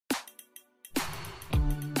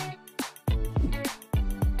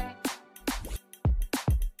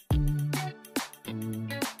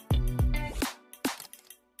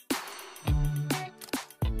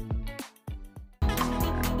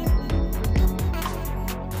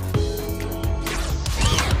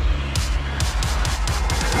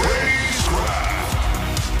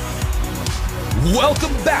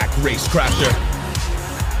Welcome back, Racecrafter.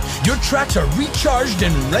 Your tracks are recharged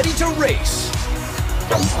and ready to race.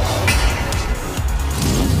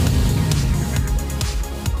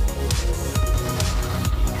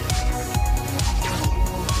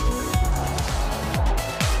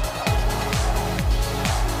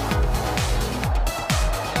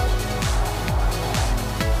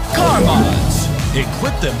 Car mods.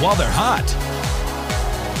 Equip them while they're hot.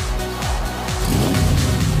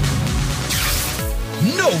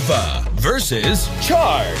 Nova versus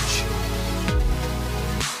Charge.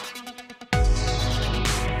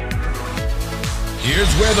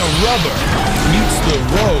 Here's where the rubber meets the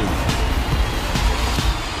road.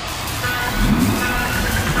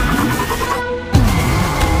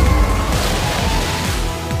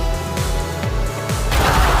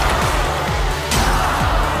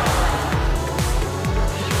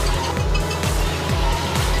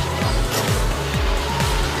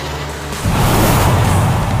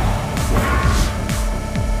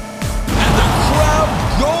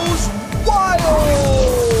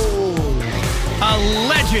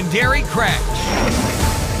 Legendary crash.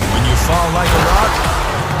 When you fall like a rock,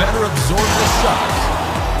 better absorb the shock.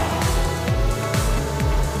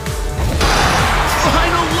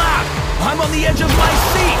 Final lap! I'm on the edge of my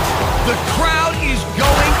seat! The crowd is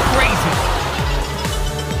going crazy!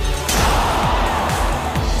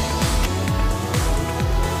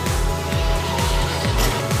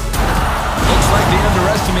 Looks like they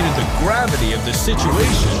underestimated the gravity of the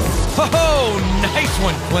situation. Oh, nice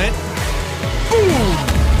one, Clint! Boom!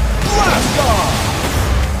 Blast off!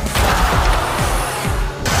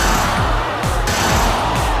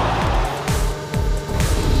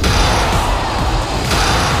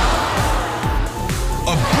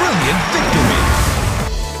 A brilliant victory!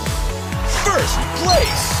 First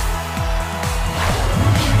place!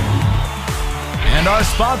 And our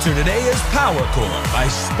sponsor today is PowerCore by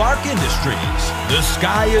Spark Industries. The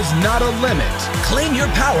sky is not a limit. Claim your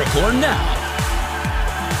PowerCore now.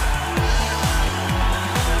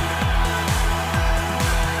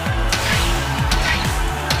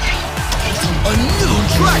 A new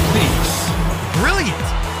track piece! Brilliant!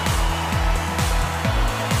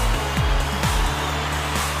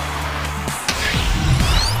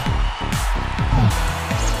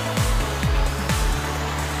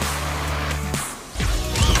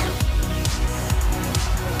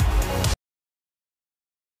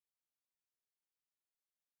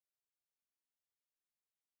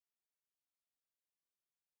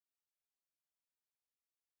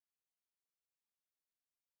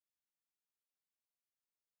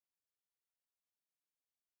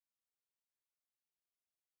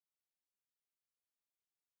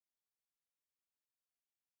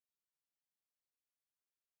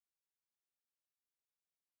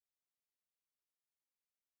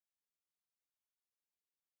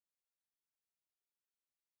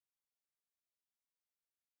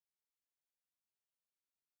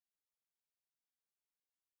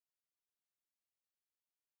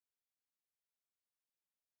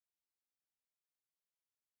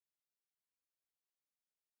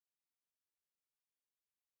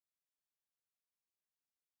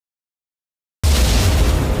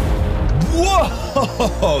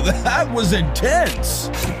 Whoa, that was intense!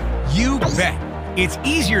 You bet. It's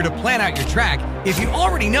easier to plan out your track if you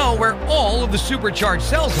already know where all of the supercharged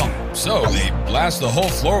cells are. So, they blast the whole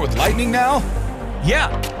floor with lightning now? Yeah,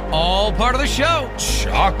 all part of the show.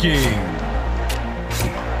 Shocking!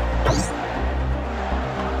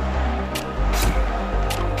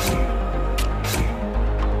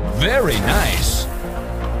 Very nice.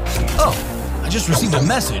 Oh, I just received a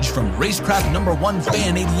message from Racecraft #1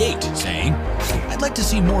 Fan 88 saying, "I'd like to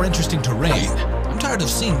see more interesting terrain. I'm tired of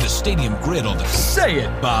seeing the stadium grid all the..." Say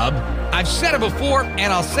it, Bob. I've said it before,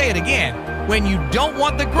 and I'll say it again. When you don't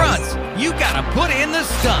want the grunts, you gotta put in the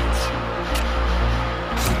stunts.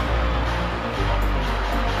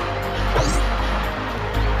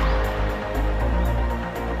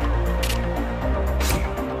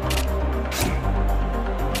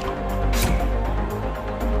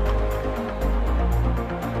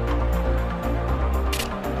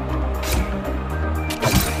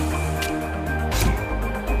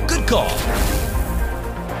 Good call.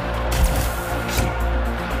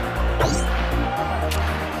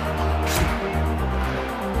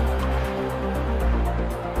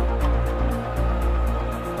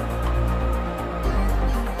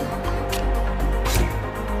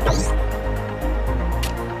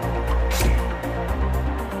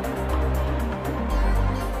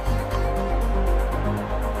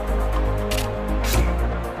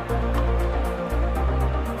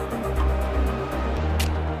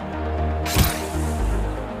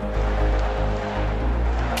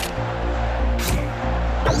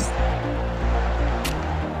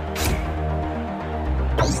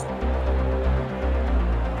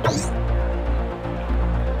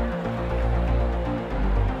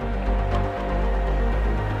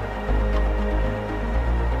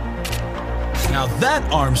 That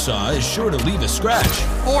arm saw is sure to leave a scratch.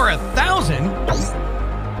 Or 1,000?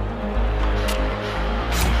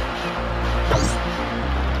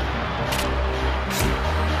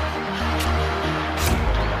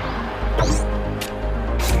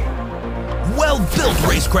 Well built,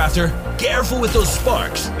 Racecrafter. Careful with those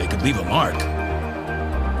sparks. They could leave a mark.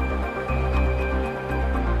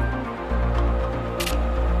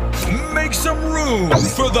 Make some room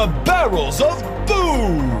for the barrels of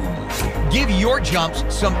boom! Give your jumps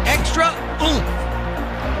some extra oomph.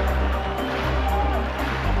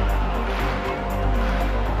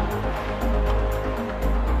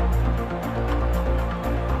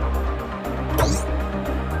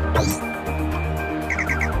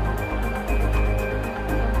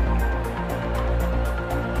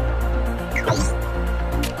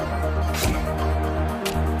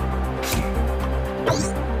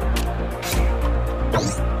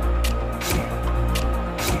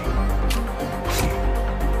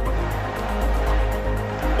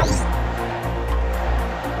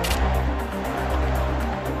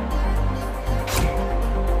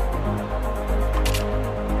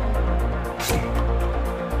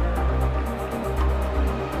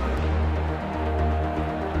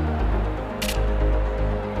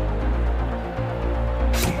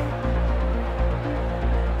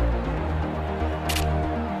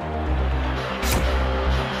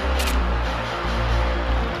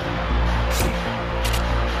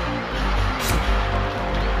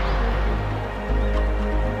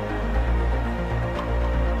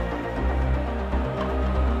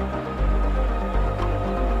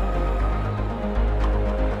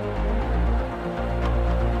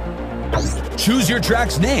 Choose your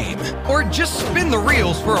track's name. Or just spin the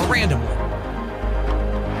reels for a random one.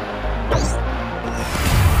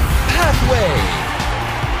 Pathway.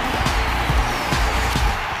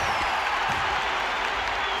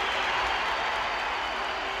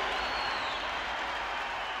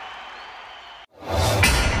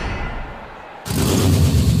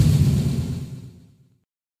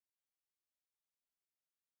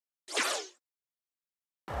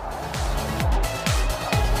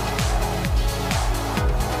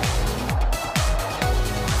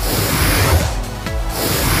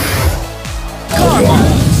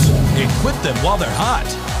 Equip them while they're hot.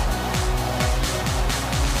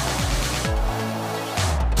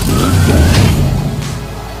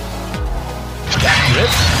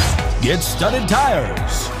 Grip. Get studded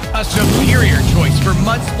tires. A superior choice for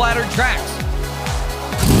mud-splattered tracks.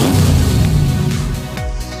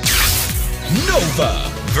 Nova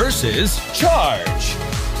versus Charge.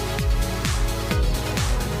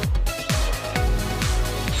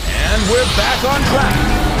 And we're back on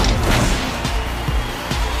track.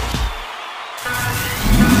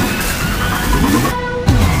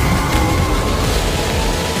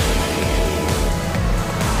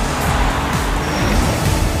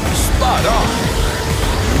 Spot on.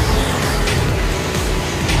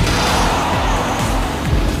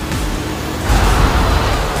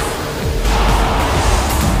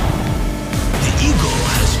 The eagle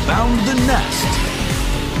has found the nest.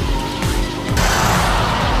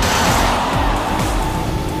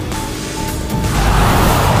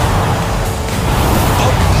 A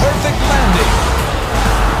perfect landing.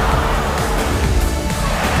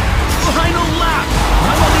 Final lap.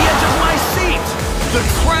 I'm on the edge of my seat. The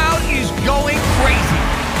crowd is going crazy.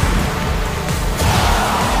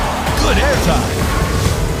 Good airtime.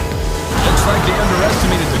 Looks like they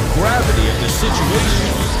underestimated the gravity of the situation.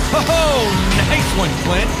 Oh, nice one,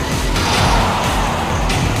 Clint.